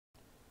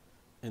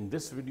In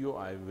this video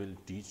I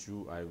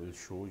will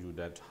show you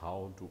that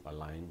how to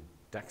align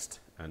text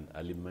and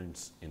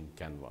elements in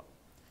Canva.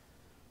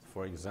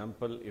 For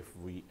example, if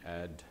we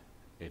add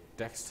a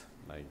text,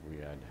 like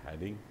we add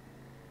heading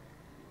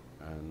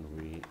and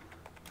we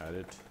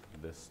edit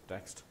this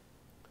text.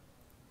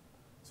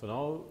 So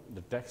now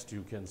the text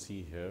you can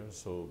see here.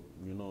 So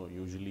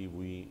usually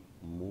we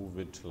move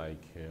it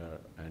like here,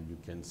 and you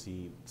can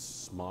see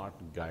smart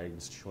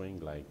guides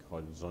showing like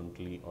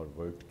horizontally or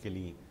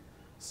vertically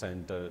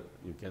center.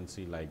 You can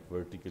see like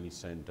vertically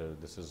center,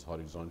 this is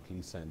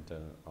horizontally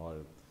center, or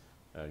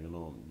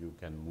you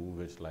can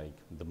move it like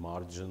the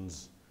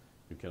margins.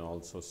 You can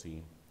also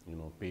see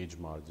page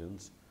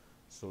margins.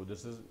 So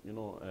this is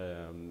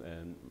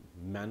and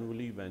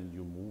manually when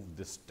you move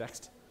this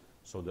text,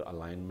 so the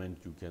alignment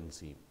you can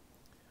see.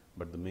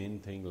 But the main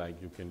thing,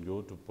 like you can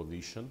go to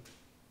position,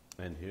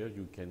 and here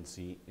you can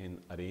see in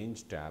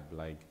arrange tab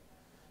like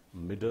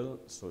middle,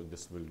 so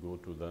this will go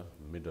to the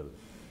middle.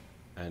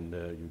 And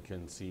you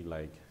can see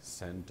like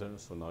center,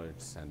 so now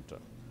it's center.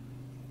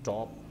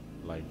 Top,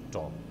 like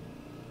top.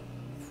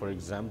 For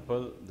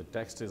example, the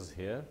text is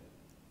here,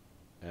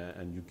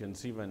 and you can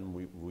see when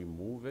we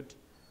move it,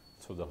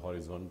 so the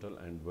horizontal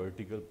and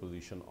vertical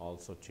position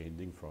also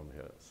changing from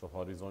here. So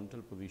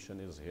horizontal position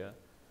is here.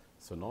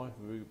 So now if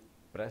we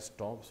press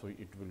top, so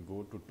it will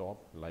go to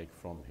top like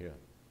from here.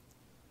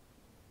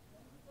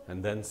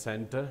 And then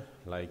center,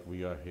 like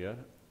we are here.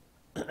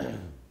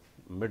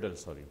 Middle,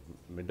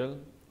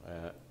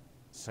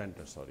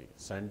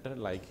 center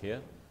like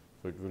here,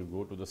 so it will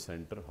go to the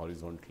center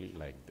horizontally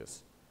like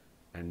this,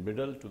 and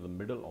middle to the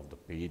middle of the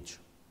page.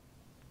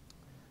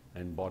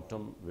 And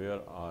bottom,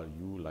 where are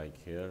you, like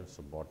here,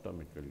 so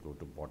bottom, it will go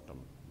to bottom.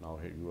 Now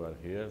here you are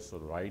here, so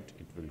right,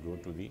 it will go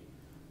to the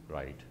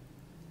right.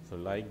 So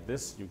like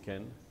this you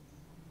can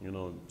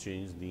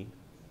change the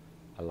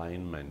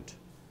alignment,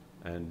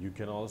 and you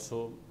can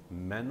also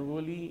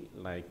manually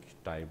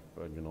like type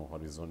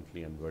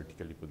horizontally and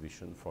vertically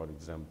position. For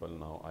example,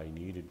 now I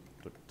need it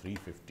to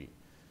 350.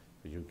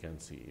 You can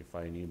see if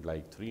I need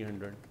like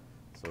 300,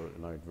 so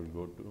now it will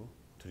go to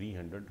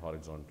 300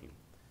 horizontally.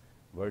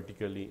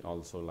 Vertically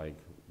also, like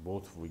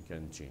both we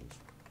can change.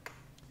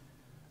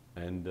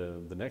 And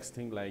the next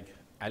thing, like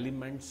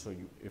elements. So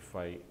if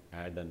I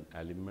add an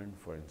element,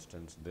 for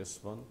instance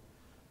this one,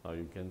 now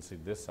you can see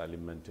this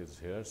element is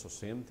here. So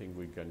same thing,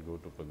 we can go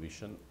to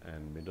position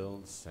and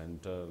middle,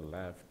 center,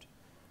 left,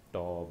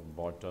 top,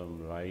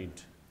 bottom,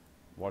 right,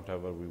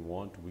 whatever we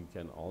want. We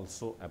can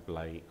also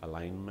apply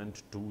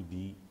alignment to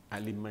the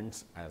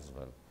elements as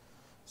well.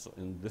 So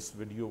in this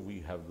video we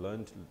have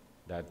learned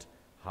that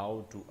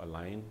how to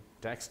align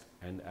text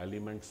and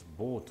elements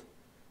both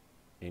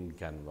in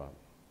Canva.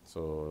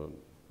 So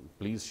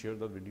please share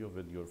the video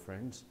with your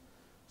friends,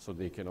 so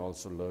they can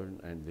also learn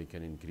and they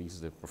can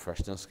increase their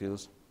professional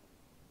skills.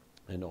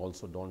 And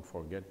also don't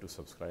forget to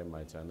subscribe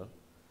my channel,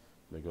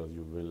 because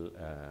you will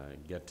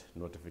get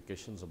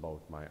notifications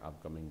about my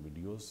upcoming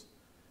videos.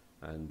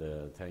 And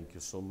thank you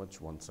so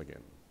much once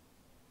again.